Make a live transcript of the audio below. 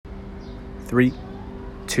3,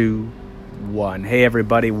 2, 1. Hey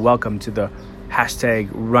everybody, welcome to the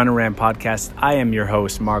 #RunAround podcast. I am your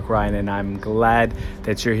host, Mark Ryan, and I'm glad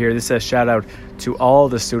that you're here. This is a shout out to all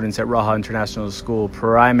the students at Raha International School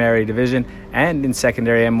Primary Division and in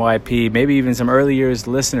Secondary MYP, maybe even some early years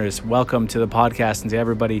listeners. Welcome to the podcast, and to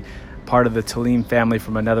everybody part of the Talim family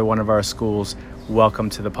from another one of our schools, welcome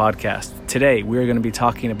to the podcast. Today, we're going to be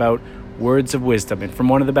talking about words of wisdom, and from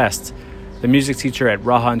one of the best, the music teacher at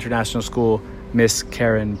Raha International School, Miss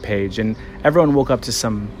Karen Page. And everyone woke up to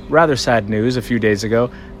some rather sad news a few days ago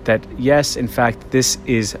that, yes, in fact, this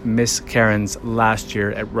is Miss Karen's last year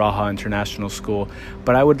at Raha International School.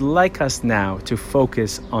 But I would like us now to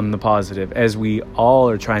focus on the positive, as we all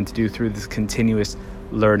are trying to do through this continuous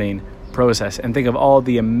learning process, and think of all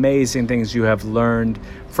the amazing things you have learned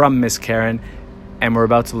from Miss Karen, and we're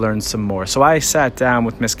about to learn some more. So I sat down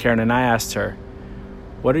with Miss Karen and I asked her,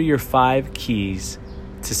 what are your 5 keys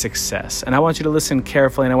to success? And I want you to listen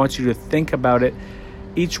carefully, and I want you to think about it,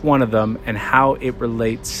 each one of them, and how it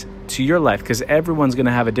relates to your life, because everyone's going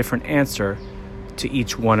to have a different answer to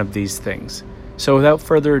each one of these things. So without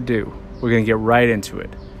further ado, we're going to get right into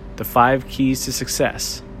it. The 5 keys to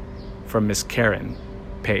success from Miss Karen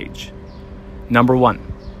Page. Number 1,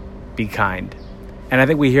 be kind. And I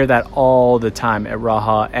think we hear that all the time at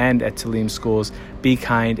Raha and at Talim schools. Be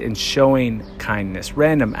kind, and showing kindness,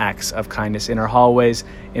 random acts of kindness in our hallways,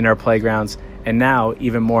 in our playgrounds, and now,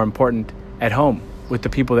 even more important, at home with the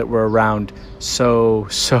people that we're around so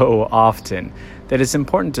often. That it's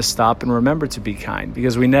important to stop and remember to be kind,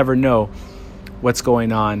 because we never know what's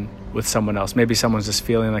going on with someone else. Maybe someone's just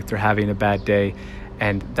feeling like they're having a bad day,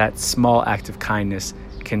 and that small act of kindness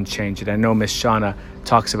can change it. I know Miss Shauna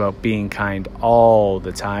talks about being kind all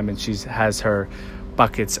the time, and she has her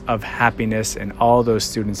buckets of happiness and all those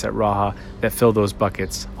students at Raha that fill those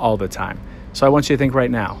buckets all the time. So I want you to think right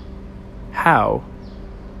now, how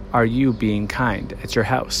are you being kind at your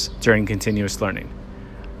house during continuous learning?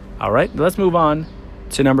 All right, let's move on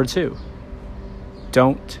to number 2.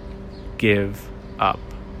 Don't give up.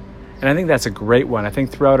 And I think that's a great one. I think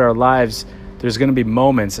throughout our lives, there's going to be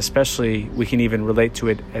moments, especially we can even relate to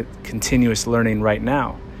it at continuous learning right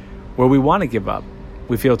now, where we want to give up.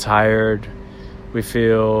 We feel tired.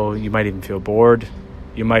 You might even feel bored.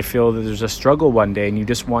 You might feel that there's a struggle one day and you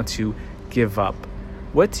just want to give up.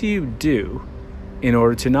 What do you do in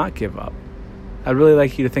order to not give up? I'd really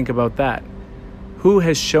like you to think about that. Who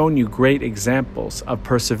has shown you great examples of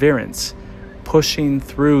perseverance, pushing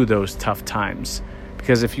through those tough times?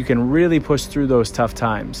 Because if you can really push through those tough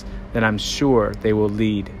times, then I'm sure they will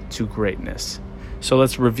lead to greatness. So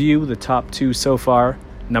let's review the top 2 so far.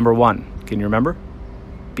 Number 1, can you remember?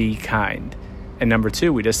 Be kind. And number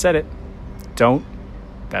 2, we just said it.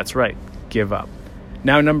 That's right, give up.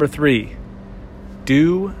 Now number 3,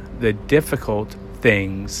 do the difficult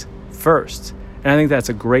things first. And I think that's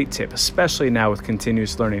a great tip, especially now with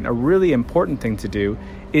continuous learning. A really important thing to do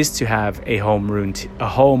is to have a home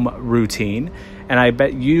routine. And I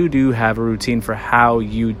bet you do have a routine for how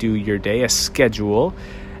you do your day, a schedule.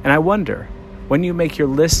 And I wonder, when you make your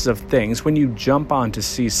lists of things, when you jump onto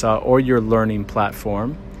Seesaw or your learning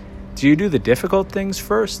platform, do you do the difficult things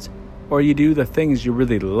first, or you do the things you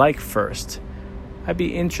really like first? I'd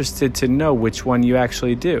be interested to know which one you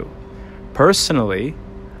actually do. Personally,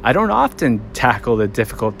 I don't often tackle the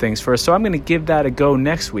difficult things first, so I'm going to give that a go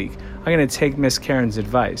next week. I'm going to take Miss Karen's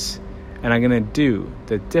advice, and I'm going to do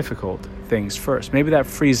the difficult things first. Maybe that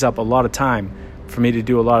frees up a lot of time for me to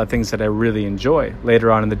do a lot of things that I really enjoy later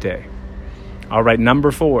on in the day. All right,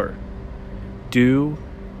 number 4, do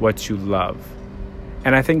what you love.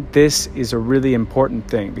 And I think this is a really important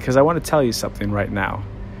thing, because I want to tell you something right now.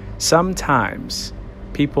 Sometimes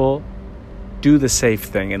people do the safe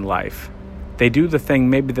thing in life. They do the thing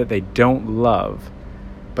maybe that they don't love,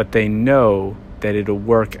 but they know that it'll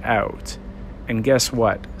work out. And guess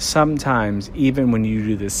what? Sometimes, even when you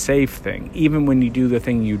do the safe thing, even when you do the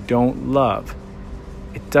thing you don't love,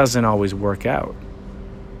 it doesn't always work out.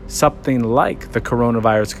 Something like the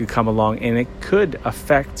coronavirus could come along, and it could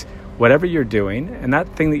affect whatever you're doing, and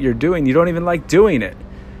that thing that you're doing, you don't even like doing it.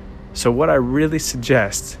 So what I really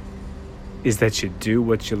suggest is that you do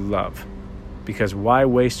what you love, because why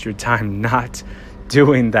waste your time not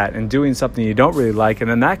doing that and doing something you don't really like, and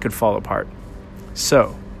then that could fall apart.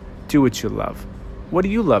 So do what you love. What do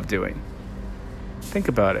you love doing? Think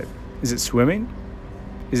about it. Is it swimming?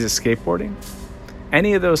 Is it skateboarding?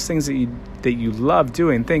 Any of those things that you love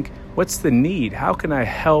doing, think, what's the need? How can I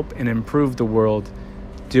help and improve the world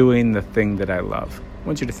doing the thing that I love? I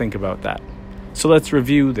want you to think about that. So let's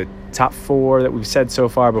review the top 4 that we've said so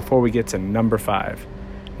far before we get to number 5.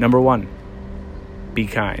 Number 1, be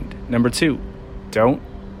kind. Number 2, don't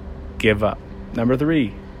give up. Number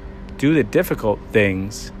 3, do the difficult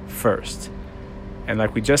things first. And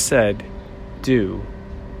like we just said, do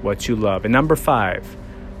what you love. And number 5,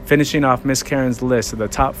 finishing off Miss Karen's list of the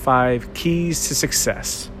top 5 keys to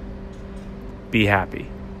success, be happy.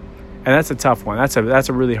 And that's a tough one. That's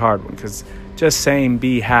a really hard one, because just saying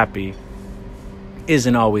be happy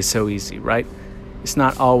isn't always so easy, right? It's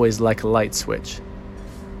not always like a light switch.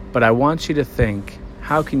 But I want you to think,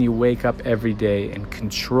 how can you wake up every day and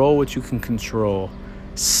control what you can control,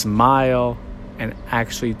 smile, and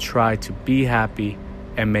actually try to be happy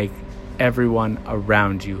and make everyone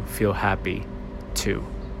around you feel happy too?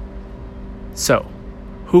 So,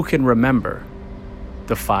 who can remember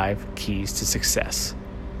the 5 keys to success?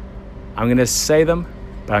 I'm going to say them,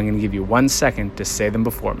 but I'm going to give you 1 second to say them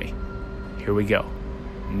before me. Here we go.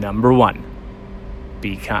 Number 1,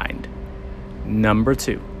 be kind. Number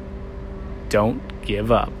 2, don't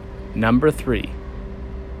give up. Number 3,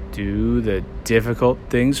 do the difficult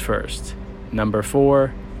things first. Number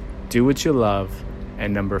 4, do what you love.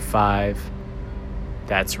 And number 5,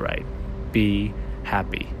 that's right, be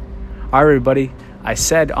happy. All right, everybody, I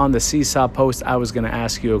said on the Seesaw post I was going to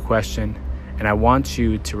ask you a question, and I want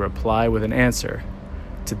you to reply with an answer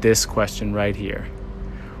to this question right here.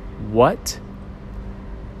 What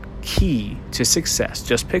key to success,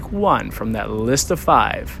 just pick one from that list of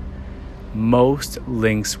 5, most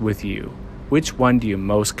links with you? Which one do you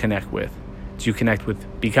most connect with? Do you connect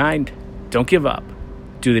with be kind, don't give up,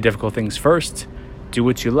 do the difficult things first, do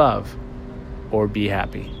what you love, or be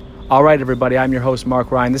happy? All right, everybody, I'm your host,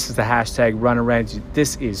 Mark Ryan. This is the hashtag Run Around.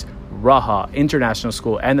 This is Raha International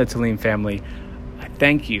School and the Talim family. I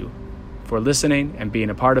thank you for listening and being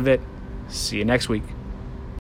a part of it. See you next week.